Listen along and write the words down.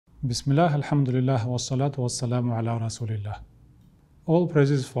Bismillah, alhamdulillah, wa salatu wa salamu ala rasulillah. All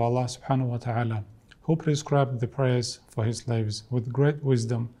praises for Allah subhanahu wa ta'ala, who prescribed the prayers for his slaves with great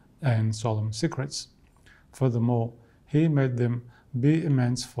wisdom and solemn secrets. Furthermore, he made them be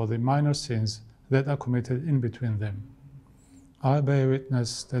immense for the minor sins that are committed in between them. I bear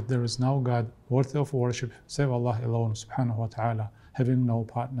witness that there is no God worthy of worship save Allah alone subhanahu wa ta'ala, having no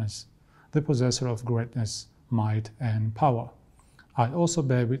partners, the possessor of greatness, might and power. I also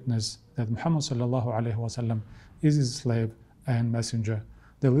bear witness that Muhammad sallallahu alaihi wasallam is his slave and messenger,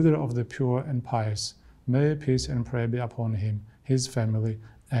 the leader of the pure and pious. May peace and prayer be upon him, his family,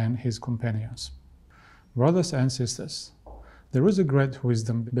 and his companions. Brothers and sisters, there is a great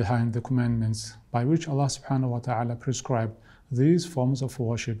wisdom behind the commandments by which Allah subhanahu wa ta'ala prescribed these forms of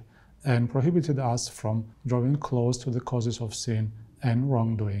worship and prohibited us from drawing close to the causes of sin and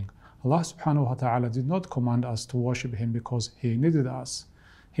wrongdoing. Allah subhanahu wa ta'ala did not command us to worship Him because He needed us.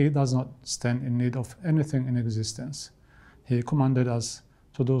 He does not stand in need of anything in existence. He commanded us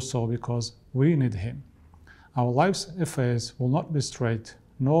to do so because we need Him. Our life's affairs will not be straight,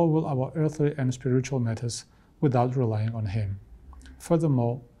 nor will our earthly and spiritual matters without relying on Him.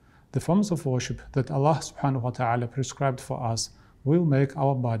 Furthermore, the forms of worship that Allah subhanahu wa ta'ala prescribed for us will make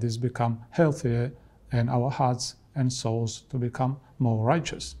our bodies become healthier and our hearts and souls to become more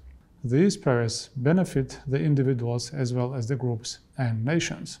righteous. These prayers benefit the individuals as well as the groups and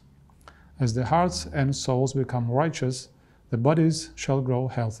nations. As the hearts and souls become righteous, the bodies shall grow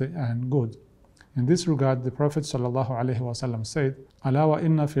healthy and good. In this regard, the Prophet ﷺ said, أَلَا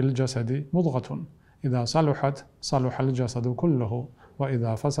وَإِنَّ فِي الْجَسَدِ مُضْغَةٌ إِذَا صَلُحَتْ صَلُحَ الْجَسَدُ كُلُّهُ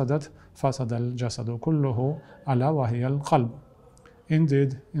وَإِذَا فَسَدَتْ فَسَدَ الْجَسَدُ كُلُّهُ أَلَا وَهِيَ الْقَلْبُ.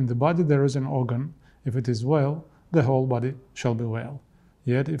 Indeed, in the body there is an organ. If it is well, the whole body shall be well.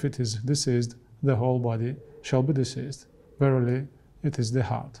 Yet if it is diseased, the whole body shall be diseased. Verily, it is the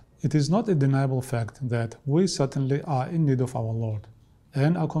heart. It is not a deniable fact that we certainly are in need of our Lord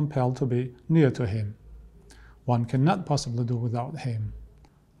and are compelled to be near to Him. One cannot possibly do without Him.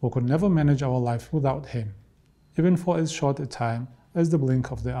 We could never manage our life without Him, even for as short a time as the blink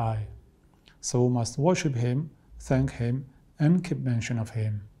of the eye. So we must worship Him, thank Him, and keep mention of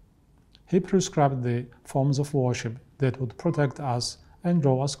Him. He prescribed the forms of worship that would protect us and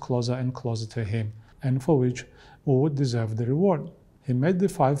draw us closer and closer to Him, and for which we would deserve the reward. He made the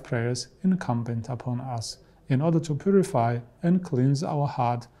 5 prayers incumbent upon us in order to purify and cleanse our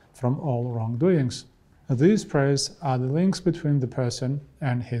heart from all wrongdoings. These prayers are the links between the person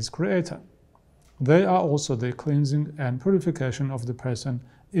and his Creator. They are also the cleansing and purification of the person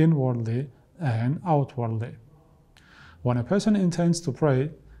inwardly and outwardly. When a person intends to pray,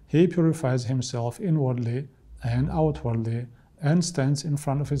 he purifies himself inwardly and outwardly and stands in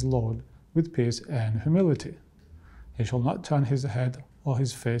front of his Lord with peace and humility. He shall not turn his head or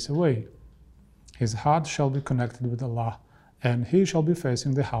his face away. His heart shall be connected with Allah, and he shall be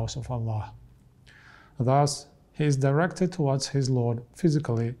facing the house of Allah. Thus, he is directed towards his Lord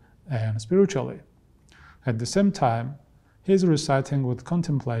physically and spiritually. At the same time, he is reciting with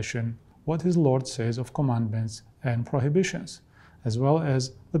contemplation what his Lord says of commandments and prohibitions, as well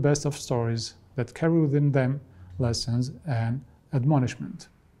as the best of stories that carry within them lessons and admonishment.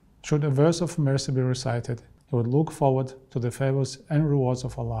 Should a verse of mercy be recited, he would look forward to the favors and rewards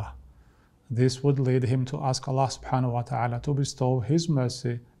of Allah. This would lead him to ask Allah subhanahu wa ta'ala to bestow His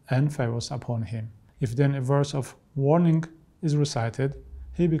mercy and favors upon him. If then a verse of warning is recited,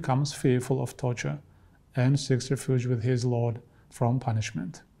 he becomes fearful of torture and seeks refuge with his Lord from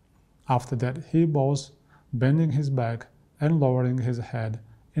punishment. After that, he bows, bending his back and lowering his head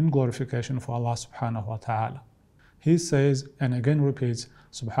in glorification for Allah subhanahu wa ta'ala. He says and again repeats,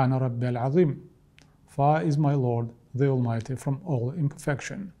 Subhana Rabbi al-Azim. Far is my Lord, the Almighty, from all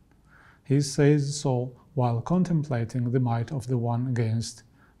imperfection. He says so while contemplating the might of the one against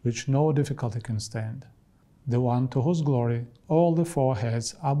which no difficulty can stand, the one to whose glory all the 4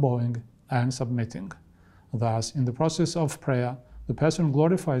 heads are bowing and submitting. Thus, in the process of prayer, the person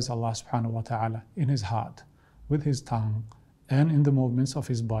glorifies Allah subhanahu wa ta'ala in his heart, with his tongue, and in the movements of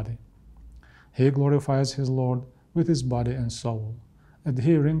his body. He glorifies his Lord with his body and soul,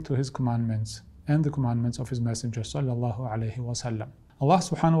 adhering to His commandments and the commandments of His Messenger sallallahu alaihi wasallam. Allah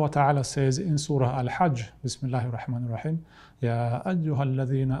subhanahu wa ta'ala says in Surah Al-Hajj, Bismillahir Rahmanir Rahim, Ya ayyuhal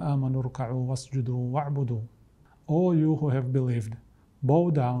ladhina amanu ruk'u wasjudu wa'budu. O you who have believed, bow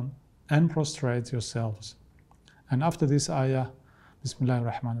down and prostrate yourselves. And after this ayah,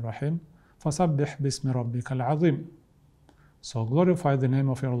 Bismillahir Rahmanir Rahim, fasabbih bismi rabbikal azim. So glorify the name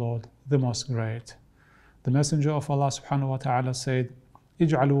of your Lord, the Most Great. The Messenger of Allah subhanahu wa ta'ala said,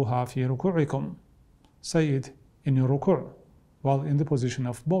 Ij'aluha fi ruku'ikum. Say it in your ruku'. while in the position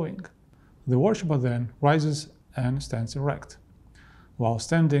of bowing. The worshipper then rises and stands erect. While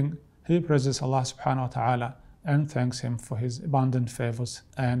standing, he praises Allah subhanahu wa ta'ala and thanks Him for His abundant favors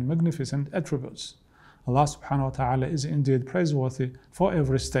and magnificent attributes. Allah subhanahu wa ta'ala is indeed praiseworthy for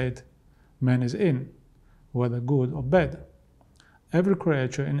every state man is in, whether good or bad. Every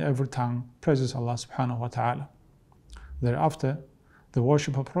creature in every tongue praises Allah subhanahu wa ta'ala. Thereafter, the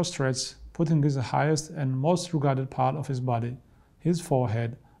worshipper prostrates, putting his highest and most regarded part of his body, his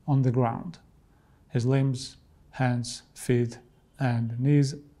forehead, on the ground. His limbs, hands, feet, and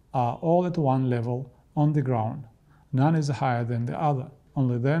knees are all at one level on the ground. None is higher than the other.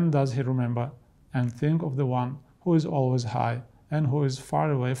 Only then does he remember and think of the one who is always high and who is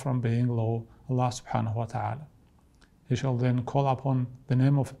far away from being low, Allah subhanahu wa ta'ala. He shall then call upon the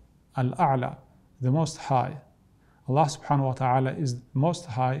name of Al-A'la, the Most High. Allah subhanahu wa ta'ala is most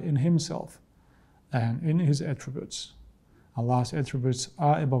high in Himself and in His attributes. Allah's attributes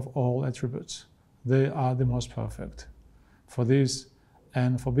are above all attributes. They are the most perfect. For this,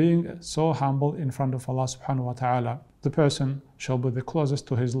 and for being so humble in front of Allah subhanahu wa ta'ala, the person shall be the closest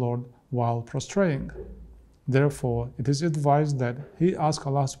to his Lord while prostrating. Therefore, it is advised that he ask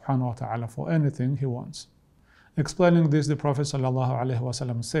Allah subhanahu wa ta'ala for anything he wants. Explaining this, the Prophet sallallahu alaihi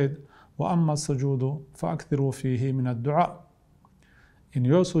wasallam said, وَأَمَّا السُّجُودُ فَأَكْثِرُوا فِيهِ مِنَ الدُّعَاءِ. In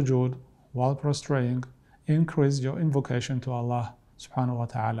your sujood, while prostrating, increase your invocation to Allah subhanahu wa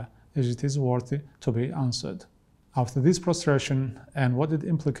ta'ala, as it is worthy to be answered. After this prostration and what it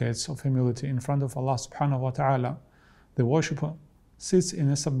implicates of humility in front of Allah subhanahu wa ta'ala, the worshipper sits in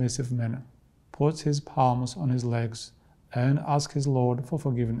a submissive manner, puts his palms on his legs, and asks his Lord for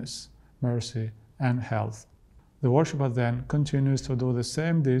forgiveness, mercy, and health. The worshipper then continues to do the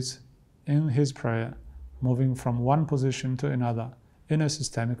same deeds in his prayer, moving from one position to another in a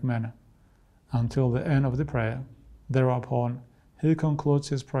systemic manner, until the end of the prayer. Thereupon, he concludes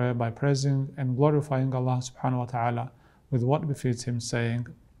his prayer by praising and glorifying Allah subhanahu wa ta'ala with what befits him, saying,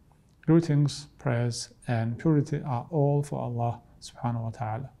 greetings, praise, and purity are all for Allah subhanahu wa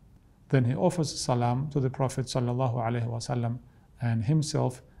ta'ala. Then he offers salam to the Prophet sallallahu alaihi wasallam and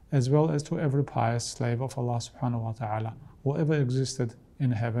himself, as well as to every pious slave of Allah subhanahu wa ta'ala who ever existed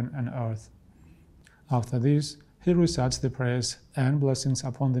in heaven and earth. After this, he recites the prayers and blessings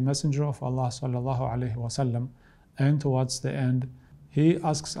upon the Messenger of Allah sallallahu alaihi wasallam, and towards the end, he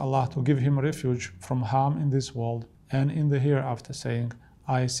asks Allah to give him refuge from harm in this world and in the hereafter, saying,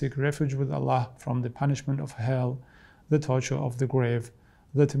 I seek refuge with Allah from the punishment of hell, the torture of the grave,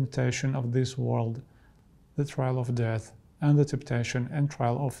 the temptation of this world, the trial of death, and the temptation and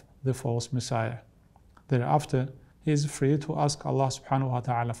trial of the false Messiah. Thereafter, he is free to ask Allah subhanahu wa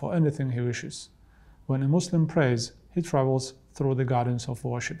ta'ala for anything he wishes. When a Muslim prays, he travels through the gardens of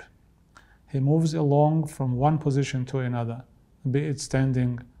worship. He moves along from one position to another, be it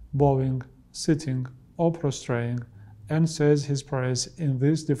standing, bowing, sitting, or prostrating, and says his prayers in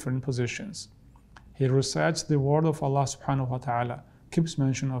these different positions. He recites the word of Allah subhanahu wa ta'ala, keeps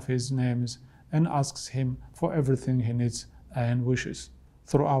mention of His names, and asks Him for everything he needs and wishes.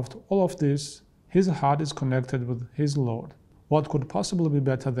 Throughout all of this, his heart is connected with his Lord. What could possibly be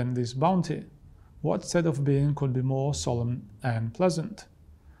better than this bounty? What state of being could be more solemn and pleasant?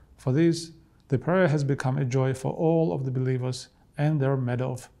 For this, the prayer has become a joy for all of the believers and their matter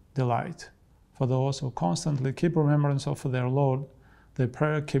of delight. For those who constantly keep remembrance of their Lord, the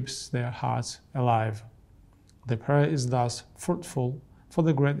prayer keeps their hearts alive. The prayer is thus fruitful for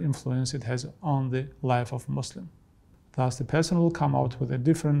the great influence it has on the life of Muslim. Thus, the person will come out with a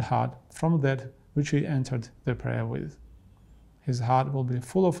different heart from that which he entered the prayer with. His heart will be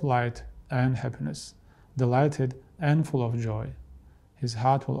full of light and happiness, delighted and full of joy. His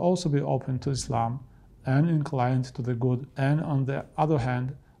heart will also be open to Islam and inclined to the good, and on the other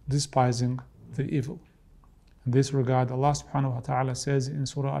hand, despising the evil. In this regard, Allah subhanahu wa ta'ala says in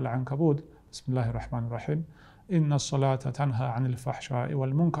Surah Al-Ankabut, Bismillahir Rahmanir Rahim, Inna as-salata tanha 'anil fahsha'i wal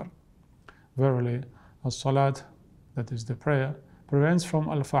munkar. Verily, as-salat, that is the prayer, prevents from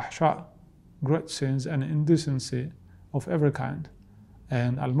al-fahsha, great sins and indecency of every kind,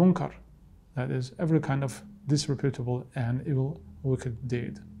 and al-munkar, that is every kind of disreputable and evil wicked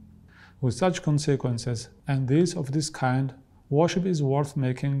deed. With such consequences, and these of this kind, worship is worth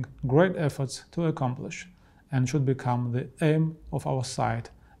making great efforts to accomplish, and should become the aim of our sight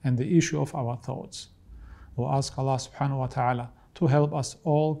and the issue of our thoughts. We ask Allah subhanahu wa ta'ala to help us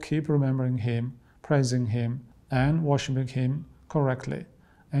all keep remembering Him, praising Him, and worshiping Him correctly,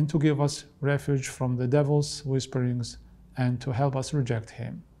 and to give us refuge from the devil's whisperings, and to help us reject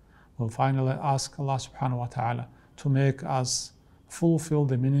him. We'll finally ask Allah subhanahu wa ta'ala to make us fulfill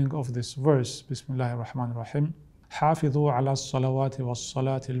the meaning of this verse, Bismillahir Rahmanir Rahim, حافظوا على الصلوات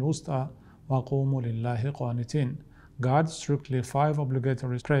والصلاة الوسطى وقوموا لله قانتين. Guard strictly 5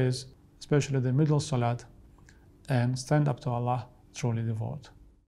 obligatory prayers, especially the middle salat, and stand up to Allah truly devout.